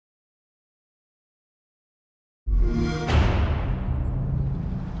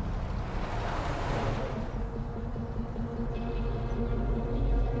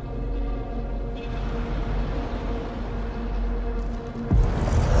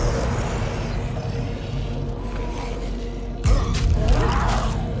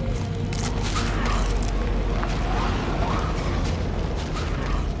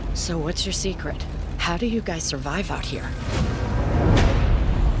So what's your secret? How do you guys survive out here?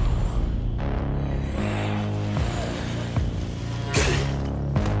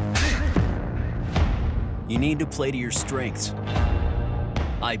 You need to play to your strengths.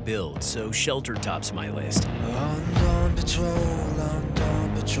 I build, so shelter tops my list. On patrol.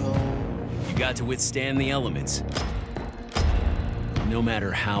 You got to withstand the elements, no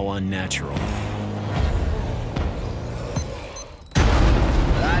matter how unnatural.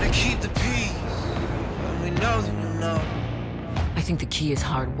 Gotta keep the peace, and we know that you know. I think the key is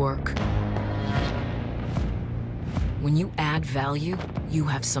hard work. When you add value, you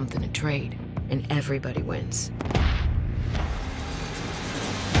have something to trade, and everybody wins.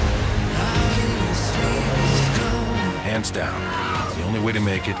 Hands down. The only way to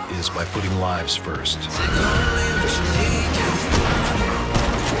make it is by putting lives first.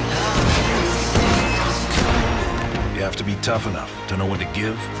 You have to be tough enough to know when to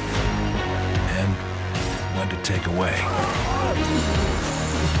give and when to take away.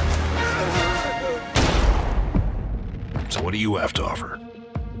 So what do you have to offer?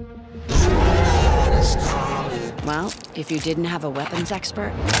 Well, if you didn't have a weapons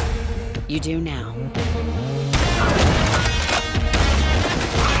expert, you do now.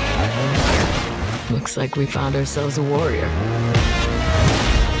 Looks like we found ourselves a warrior.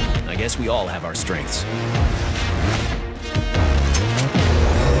 I guess we all have our strengths.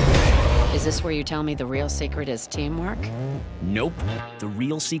 Is this where you tell me the real secret is teamwork? Nope. The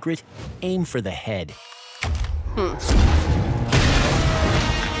real secret? Aim for the head.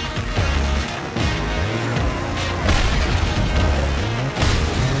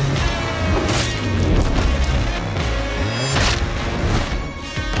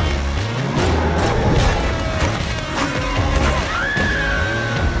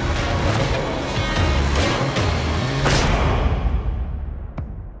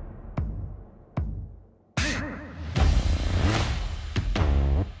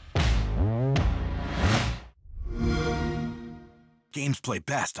 Games play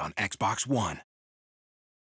best on Xbox One.